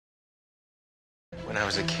When I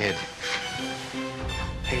was a kid,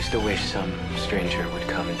 I used to wish some stranger would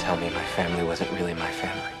come and tell me my family wasn't really my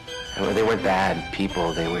family. And they weren't bad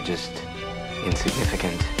people, they were just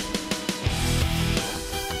insignificant.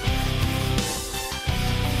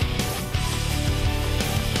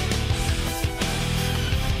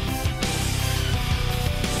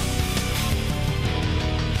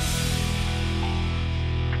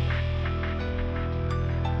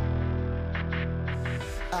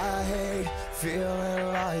 I hate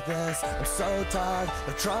feeling like this. I'm so tired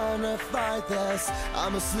of trying to fight this.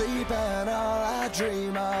 I'm asleep and all I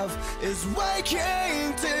dream of is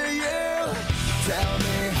waking to you. Tell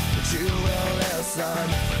me that you will listen.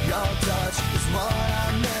 You're done.